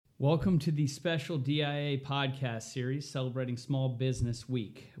Welcome to the special DIA podcast series celebrating Small Business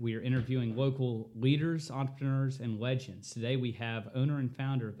Week. We are interviewing local leaders, entrepreneurs, and legends. Today we have owner and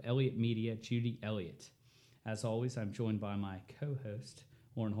founder of Elliott Media, Judy Elliott. As always, I'm joined by my co-host,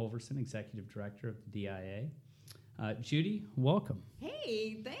 Lauren Holverson, Executive Director of the DIA. Judy, welcome.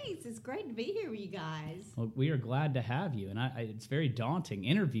 Hey, thanks. It's great to be here with you guys. Well, we are glad to have you, and it's very daunting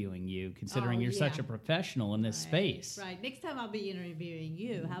interviewing you, considering you're such a professional in this space. Right. Next time I'll be interviewing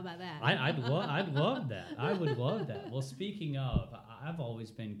you. How about that? I'd love that. I would love that. Well, speaking of, I've always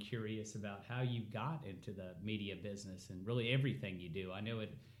been curious about how you got into the media business and really everything you do. I know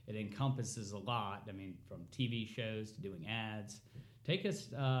it encompasses a lot. I mean, from TV shows to doing ads. Take us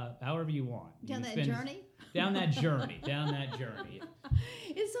however you want. Down that journey? Down that journey.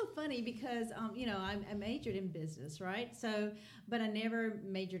 It's so funny because, I majored in business, right? So, but I never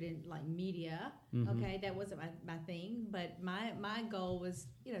majored in like media. Mm-hmm. Okay, that wasn't my thing. But my goal was,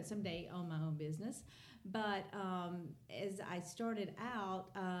 someday own my own business. But as I started out,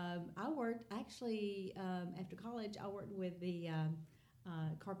 I worked actually after college. I worked with the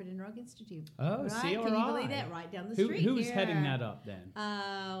Carpet and Rug Institute. Oh, right? CRI. Can you believe that? Right down the street. Who was heading that up then?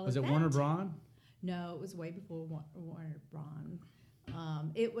 Was it Warner Braun? No, it was way before Warner Braun.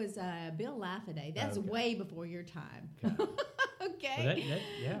 It was Bill Lafferty. That's way before your time. Okay. Well,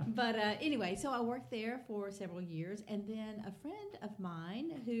 yeah. But anyway, so I worked there for several years, and then a friend of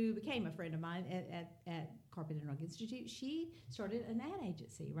mine who became a friend of mine at Carpet and Rug Institute, she started an ad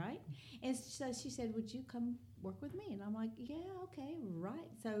agency, right? And so she said, "Would you come work with me?" And I'm like, "Yeah, okay,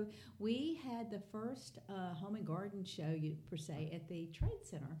 right." So we had the first home and garden show, per se, at the Trade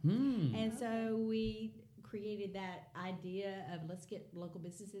Center, and so we created that idea of let's get local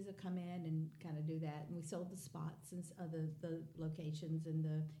businesses to come in and kind of do that, and we sold the spots and the locations and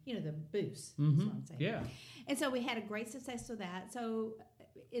the booths. Mm-hmm. That's what I'm saying. Yeah. And so we had a great success with that. So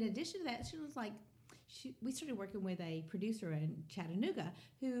in addition to that, she was like, we started working with a producer in Chattanooga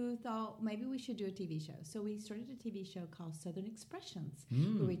who thought maybe we should do a TV show. So we started a TV show called Southern Expressions,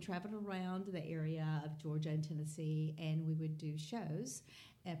 where we traveled around the area of Georgia and Tennessee, and we would do shows,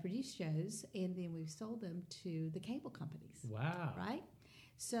 produce shows, and then we sold them to the cable companies. Wow. Right?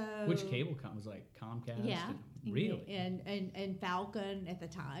 So which cable company was like Comcast? Yeah. Really? And Falcon at the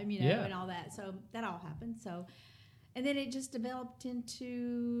time, and all that. So that all happened. So. And then it just developed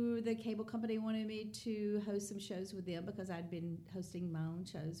into the cable company wanted me to host some shows with them because I'd been hosting my own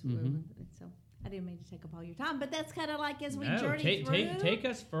shows. So I didn't mean to take up all your time, but that's kind of like as we journey through. Take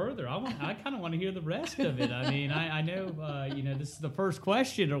us further. I kind of want to hear the rest of it. I mean, I know this is the first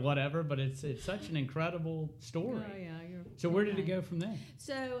question or whatever, but it's such an incredible story. Oh yeah. So where did it go from there?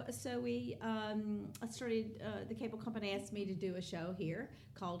 So we I started the cable company asked me to do a show here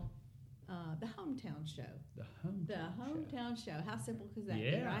called the Hometown Show. The Hometown Show. How simple could that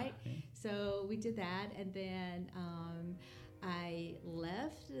be, right? Yeah. So we did that, and then I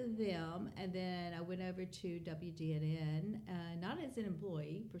left them, and then I went over to WGNN, not as an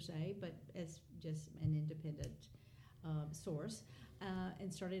employee per se, but as just an independent source.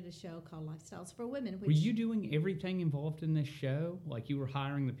 And started a show called Lifestyles for Women. Were you doing everything involved in this show? Like you were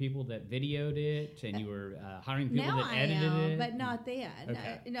hiring the people that videoed it, and you were hiring the people that edited it? But not then.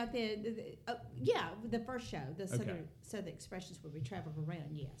 Okay. Not then. The first show, the Southern Expressions, where we traveled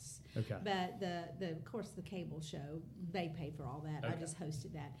around, yes. Okay. But of course, the cable show, they paid for all that. Okay. I just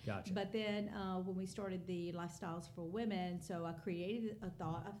hosted that. Gotcha. But then when we started the Lifestyles for Women, so I created I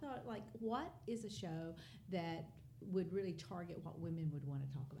thought, like, what is a show that would really target what women would want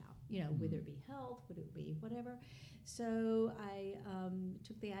to talk about, whether it be health, whether it be whatever. So I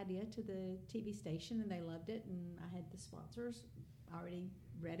took the idea to the TV station, and they loved it, and I had the sponsors already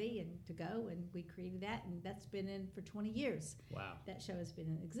ready and to go, and we created that, and that's been in for 20 years. Wow. That show has been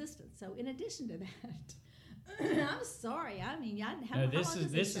in existence. So in addition to that, I'm sorry. I mean,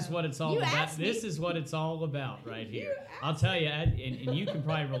 this is what it's all about. This is what it's all about right here. I'll tell you, and you can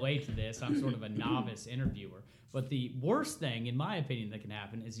probably relate to this. I'm sort of a novice interviewer, but the worst thing, in my opinion, that can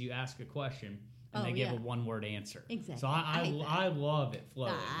happen is you ask a question and they give a one-word answer. Exactly. So I love it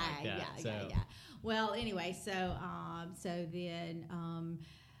flowing like that. Yeah. Well, anyway, so then.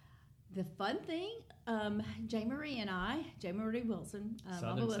 The fun thing, J. Marie Wilson,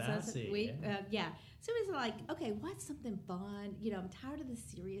 Southern Sassy, So it's like, okay, what's something fun? I'm tired of the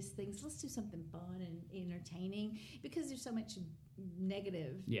serious things. Let's do something fun and entertaining because there's so much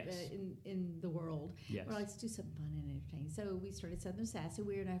negative in the world. Yes. We're like, let's do something fun and entertaining. So we started Southern Sassy.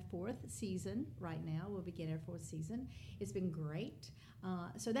 We're in our 4th season right now. We'll begin our 4th season. It's been great.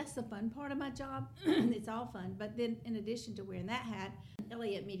 So that's the fun part of my job. It's all fun. But then in addition to wearing that hat,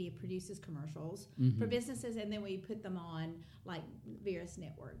 Elliott Media produces commercials for businesses, and then we put them on like various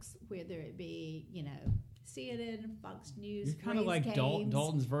networks, whether it be, CNN, Fox News. You're kind of like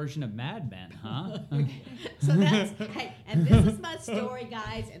Dalton's version of Mad Men, huh? So and this is my story,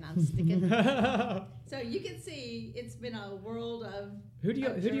 guys, and I'm sticking to it. So you can see it's been a world of Who do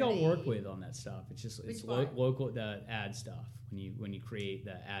y'all work with on that stuff? It's local, the ad stuff, when you create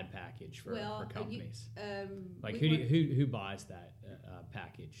the ad package for companies. Who buys that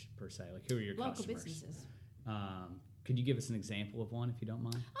package per se? Like, who are your local customers? Businesses. Could you give us an example of one if you don't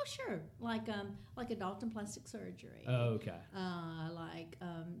mind? Oh, sure. Like a Dalton plastic surgery. Oh, okay. Like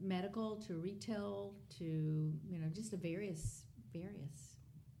medical to retail to just a various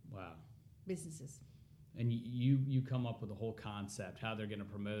Wow. businesses. And you come up with a whole concept, how they're going to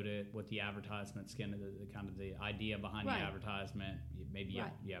promote it, what the advertisement's going to, the kind of the idea behind the advertisement. Maybe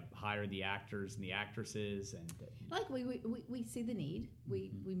you hire the actors and the actresses, and like we see the need.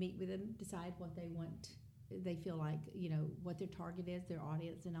 We meet with them, decide what they want. They feel like what their target is, their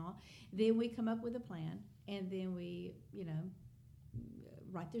audience, and all. Then we come up with a plan, and then we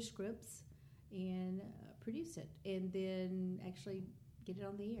write their scripts and produce it, and then actually get it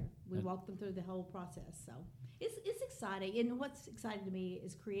on the air. We walk them through the whole process. So it's exciting. And what's exciting to me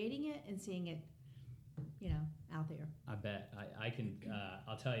is creating it and seeing it, out there. I bet. I can,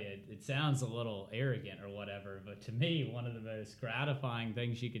 I'll tell you, it sounds a little arrogant or whatever, but to me, one of the most gratifying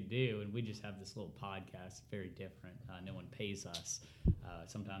things you could do, and we just have this little podcast, very different. No one pays us.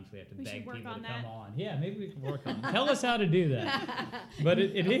 Sometimes we have to beg people to come on. Yeah, maybe we can work on it. Tell us how to do that. But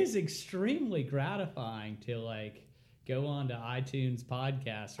it is extremely gratifying to, go on to iTunes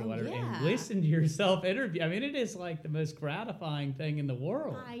podcast or whatever and listen to yourself interview. I mean, it is like the most gratifying thing in the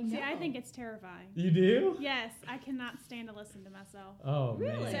world. I know. See, I think it's terrifying. You do? Yes, I cannot stand to listen to myself. Oh,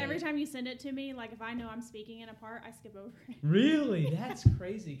 really? man. So every time you send it to me, like if I know I'm speaking in a part, I skip over it. Really? That's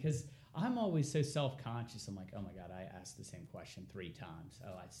crazy, because I'm always so self-conscious. I'm like, oh my God, I asked the same question 3 times.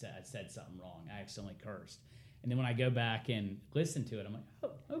 Oh, I said something wrong. I accidentally cursed. And then when I go back and listen to it, I'm like,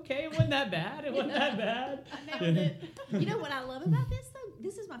 oh, okay, it wasn't that bad. It wasn't that bad. I nailed it. You know what I love about this, though?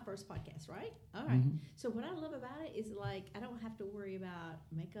 This is my first podcast, right? All right. Mm-hmm. So what I love about it is, I don't have to worry about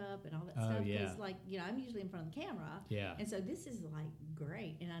makeup and all that stuff. Yeah. Because, I'm usually in front of the camera. Yeah. And so this is,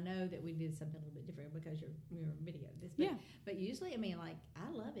 great. And I know that we did something a little bit different because you're video. But usually,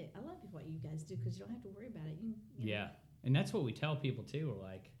 I love it. I love what you guys do because you don't have to worry about it. Yeah. And that's what we tell people, too. We're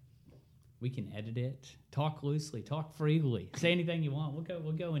like, we can edit it, talk loosely, talk freely, say anything you want.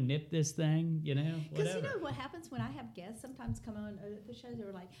 We'll go and nip this thing, Because whatever. what happens when I have guests sometimes come on the shows, they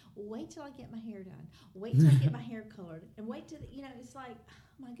were like, wait till I get my hair done, wait till I get my hair colored, and wait till, it's like,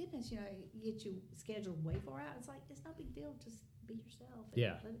 oh my goodness, you get you scheduled way far out. It's like, it's no big deal, just be yourself and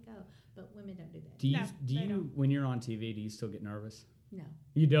let it go. But women don't do that. Do you when you're on TV, do you still get nervous? No.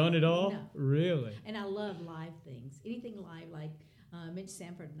 You don't at all? No. Really? And I love live things. Anything live, like Mitch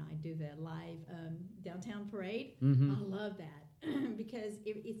Sanford and I do the live downtown parade. Mm-hmm. I love that because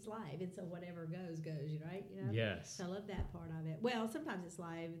it's live, and so whatever goes, right? Yes. So I love that part of it. Well, sometimes it's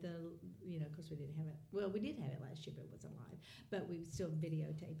live. Of course we didn't have it. Well, we did have it last year, but it wasn't live. But we still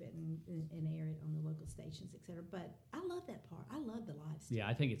videotape it and air it on the local stations, etc. But I love that part. I love the live stuff. Yeah,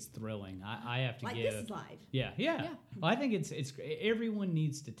 I think it's thrilling. I have to this is live. Yeah. Well, I think it's everyone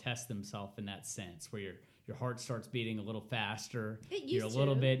needs to test themselves in that sense where your heart starts beating a little faster. You're a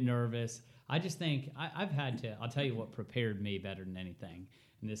little bit nervous. I just think I've had to. I'll tell you what prepared me better than anything.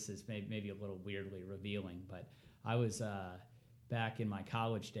 And this is maybe a little weirdly revealing, but I was back in my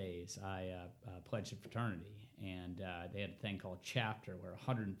college days. I pledged a fraternity, and they had a thing called chapter where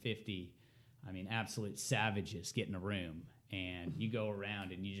 150, absolute savages get in a room, and you go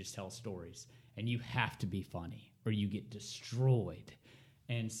around and you just tell stories, and you have to be funny or you get destroyed.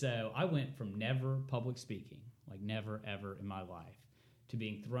 And so I went from never public speaking, never, ever in my life, to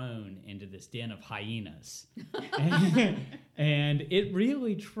being thrown into this den of hyenas. And it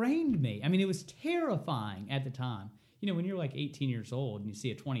really trained me. It was terrifying at the time. When you're 18 years old and you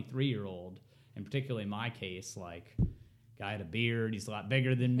see a 23-year-old, and particularly in my case, guy had a beard, he's a lot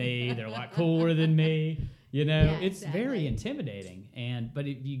bigger than me, they're a lot cooler than me. It's very intimidating. But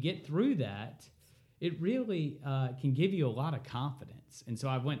if you get through that, it really can give you a lot of confidence. And so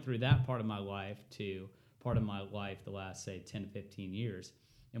I went through that part of my life to part of my life the last, say, 10 to 15 years,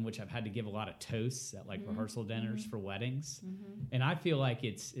 in which I've had to give a lot of toasts at rehearsal dinners for weddings. Mm-hmm. And I feel like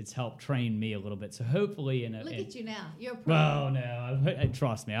it's helped train me a little bit. So hopefully Look at you now. You're a pro. Well, no.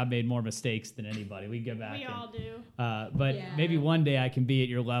 Trust me, I've made more mistakes than anybody. We go back. We all do. But maybe one day I can be at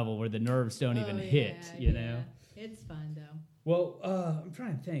your level where the nerves don't even hit, you know? It's fun, though. Well, I'm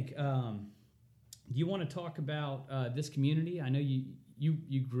trying to think. Do you want to talk about this community? I know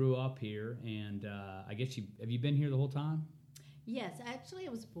you grew up here, and I guess have you been here the whole time? Yes, actually, I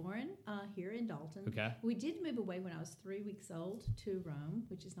was born here in Dalton. Okay. We did move away when I was 3 weeks old to Rome,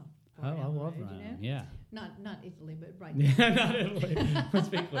 which is not Oh, far I down the love road, Rome. you know? Yeah. Not Italy, but right Yeah, there. not Italy. Let's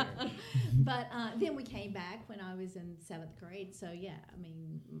be clear. But then we came back when I was in 7th grade. So yeah, I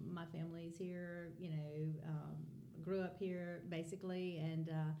mean, my family's here. Grew up here basically, and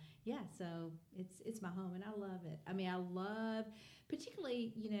so it's my home, and I love it. I mean, I love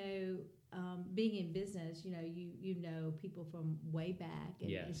particularly being in business. You know people from way back,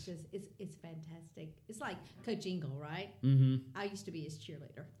 and Yes. it's just it's fantastic. It's like Coach Ingle, right? Mm-hmm. I used to be his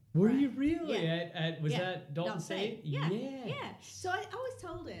cheerleader. Were Right. you really? Yeah. Was that Dalton State? Yeah. Yeah. Yeah. So I always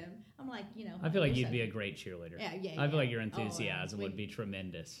told him, I'm like, I feel like you're you'd so- be a great cheerleader. Yeah. I feel like your Oh, enthusiasm we- would be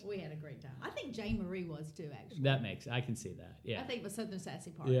tremendous. We had a great time. I think Jane Marie was too, actually. I can see that. Yeah. I think the Southern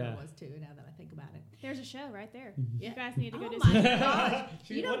Sassy Partner Yeah. was too, now that I think about it. There's a show right there. Yeah. You guys need to go Oh to my see. gosh.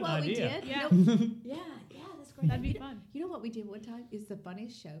 Shoot, You know what an what we idea. did? Yeah. Yeah, that's great. That'd be fun. You know what we did one time? It's the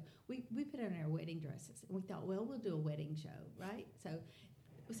funniest show. We put on our wedding dresses, and we thought, well, we'll do a wedding show, right? So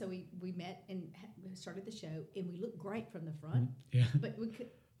we met and started the show, and we looked great from the front, Yeah. but we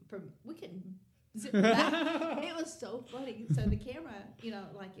couldn't zip back. It was so funny. So the camera,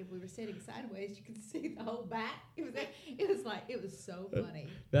 like if we were sitting sideways, you could see the whole back. It was so funny.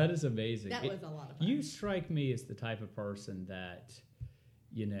 That is amazing. That was a lot of fun. You strike me as the type of person that,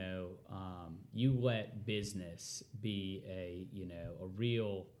 you let business be a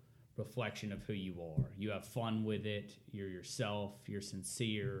real reflection of who you are. You have fun with it. You're yourself. You're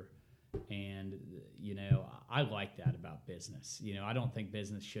sincere. And, I like that about business. I don't think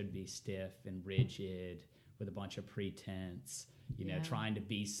business should be stiff and rigid with a bunch of pretense, trying to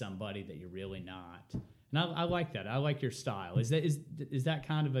be somebody that you're really not. And I like that. I like your style. Is that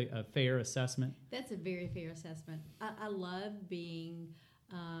kind of a fair assessment? That's a very fair assessment. I love being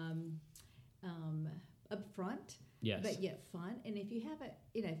upfront, Yes. but yet fun. And if you have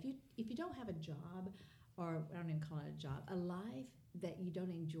if you don't have a job, or I don't even call it a job, a life that you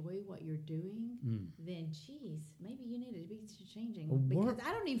don't enjoy what you're doing, then geez, maybe you need to be changing. Because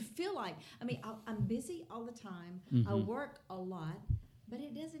I don't even feel like, I'm busy all the time. I work a lot, but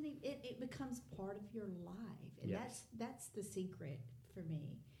it doesn't even, it becomes part of your life. And Yes. that's the secret for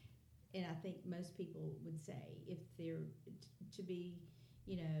me. And I think most people would say if they're to be,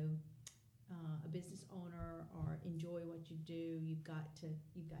 a business owner or enjoy what you do, you've got to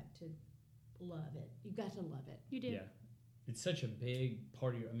love it. You've got to love it. You do. Yeah. It's such a big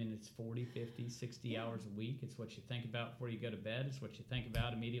part of it's 40, 50, 60 hours a week. It's what you think about before you go to bed. It's what you think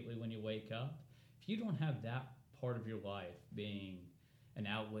about immediately when you wake up. If you don't have that part of your life being an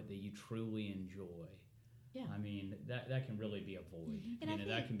outlet that you truly enjoy, that can really be a void. And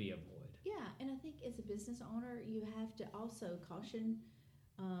That can be a void. Yeah, and I think as a business owner, you have to also caution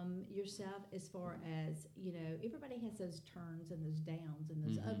yourself as far as, everybody has those turns and those downs and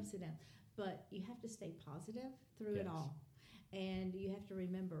those ups and downs, but you have to stay positive through it all. And you have to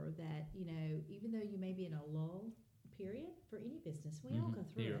remember that, even though you may be in a lull period for any business, we all go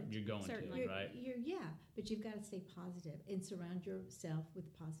through it. You're going Certainly. to, right? But you've got to stay positive and surround yourself with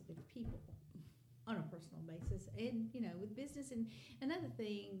positive people on a personal basis, and with business. And another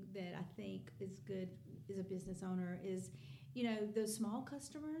thing that I think is good as a business owner is, those small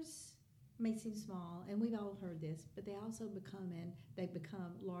customers may seem small, and we've all heard this, but they also become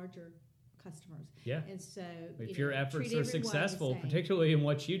larger customers. Yeah. And so If your efforts treat are everyone the successful, same. particularly in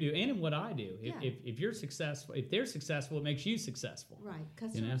what you do and in what I do, Yeah. if you're successful, if they're successful, it makes you successful. Right,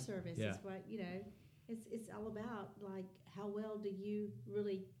 customer service Yeah. is what it's all about. Like, how well do you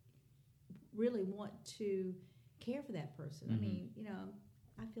really want to care for that person? I mean,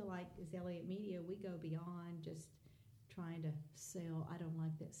 I feel like as Elliott Media, we go beyond just trying to sell. I don't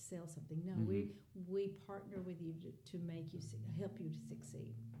like that sell something. No, we partner with you to make you help you to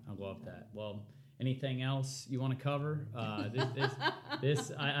succeed. I love that. Well, anything else you want to cover? I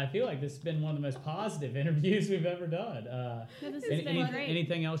feel like this has been one of the most positive interviews we've ever done. This has been great.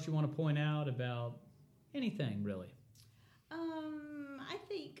 Anything else you want to point out about anything, really? I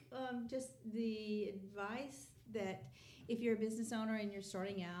think just the advice that if you're a business owner and you're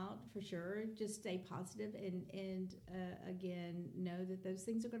starting out, for sure, just stay positive and again, know that those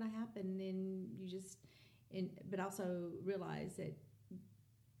things are going to happen, and but also realize that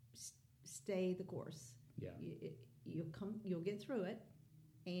stay the course. Yeah. You'll get through it,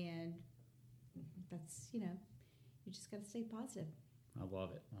 and that's you just got to stay positive. I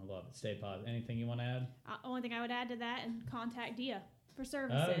love it. Stay positive. Anything you want to add? Only thing I would add to that, and contact Dia for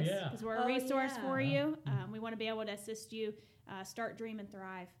services. Oh, yeah. Because we're a resource yeah. for you. We want to be able to assist you start, dream, and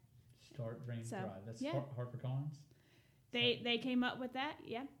thrive. Start, dream, So, thrive. That's yeah. HarperCollins? They came up with that,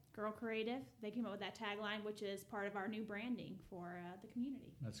 yeah. Girl Creative. They came up with that tagline, which is part of our new branding for the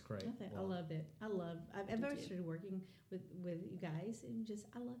community. That's great. I love it. I've already started working with you guys, and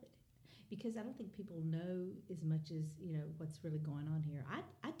I love it because I don't think people know as much as what's really going on here.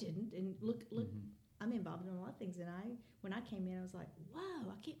 I didn't, and look. I'm involved in a lot of things, and when I came in, I was like,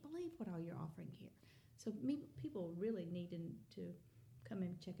 whoa, I can't believe what all you're offering here. So people really need to come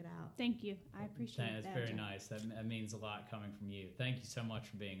and check it out. Thank you. I appreciate that. That's very nice. That means a lot coming from you. Thank you so much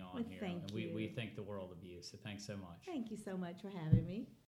for being on here. Thank you. We think the world of you, so thanks so much. Thank you so much for having me.